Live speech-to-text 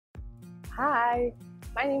Hi,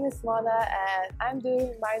 my name is Mona and I'm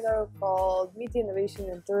doing minor called Media Innovation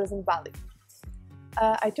and Tourism Bali.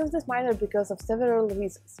 I chose this minor because of several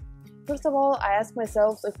reasons. First of all, I asked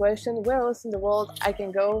myself the question where else in the world I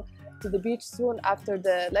can go to the beach soon after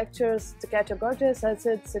the lectures to catch a gorgeous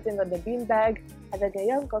sunset sitting on the beanbag, having a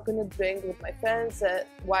young coconut drink with my friends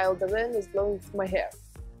while the wind is blowing through my hair.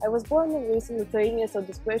 I was born and raised in Lithuania, so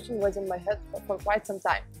this question was in my head for quite some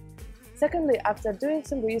time. Secondly, after doing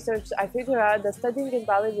some research, I figured out that studying in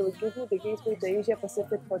Bali will give me the gateway to Asia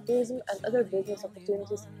Pacific for tourism and other business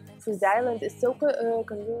opportunities, since the island is so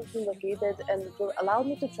conveniently located and will allow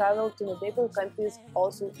me to travel to the neighbor countries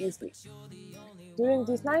also easily. During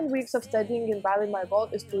these 9 weeks of studying in Bali, my goal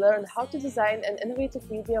is to learn how to design an innovative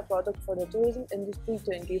media product for the tourism industry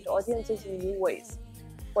to engage audiences in new ways.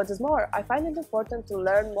 What is more, I find it important to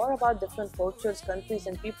learn more about different cultures, countries,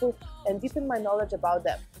 and people and deepen my knowledge about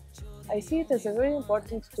them. I see it as a very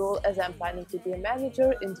important tool as I'm planning to be a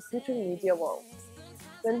manager in the future media world.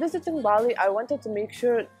 When visiting Bali, I wanted to make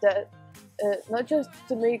sure that not just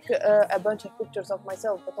to make a bunch of pictures of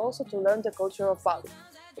myself, but also to learn the culture of Bali.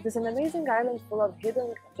 It is an amazing island full of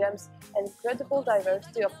hidden gems and incredible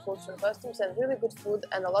diversity of cultural customs and really good food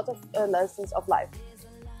and a lot of lessons of life.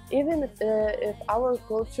 Even if our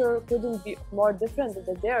culture couldn't be more different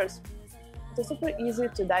than theirs, it is super easy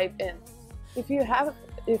to dive in. If you have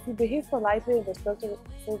if you behave politely and respectful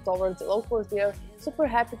towards the locals, they are super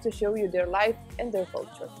happy to show you their life and their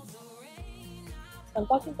culture. When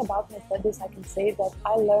talking about my studies, I can say that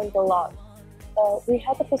I learned a lot. We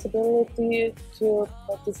had the possibility to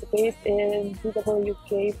participate in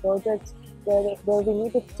PWK projects where we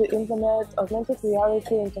needed to implement augmented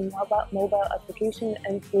reality into mobile application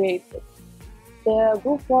and create it. The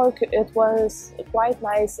group work, it was quite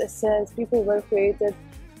nice since people were created.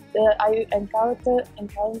 I encountered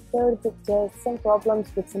some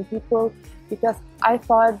problems with some people because I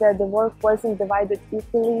thought that the work wasn't divided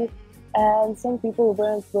equally and some people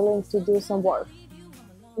weren't willing to do some work.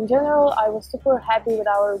 In general, I was super happy with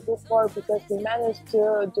our group work because we managed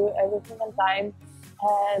to do everything on time,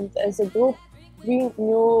 and as a group we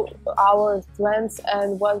knew our strengths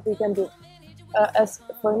and what we can do. As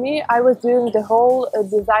for me, I was doing the whole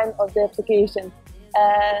design of the application,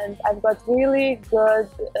 and I've got really good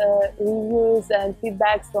reviews and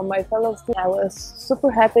feedbacks from my fellow students. I was super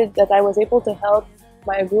happy that I was able to help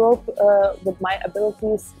my group with my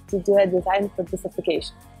abilities to do a design for this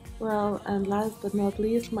application. Well, and last but not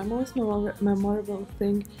least, my most memorable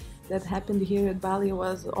thing that happened here at Bali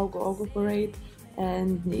was Ogo Ogo Parade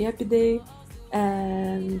and Nyepi Day,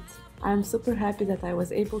 and I'm super happy that I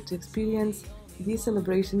was able to experience these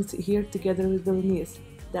celebrations here together with Balinese.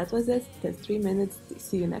 That was it. That's 3 minutes.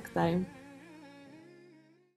 See you next time.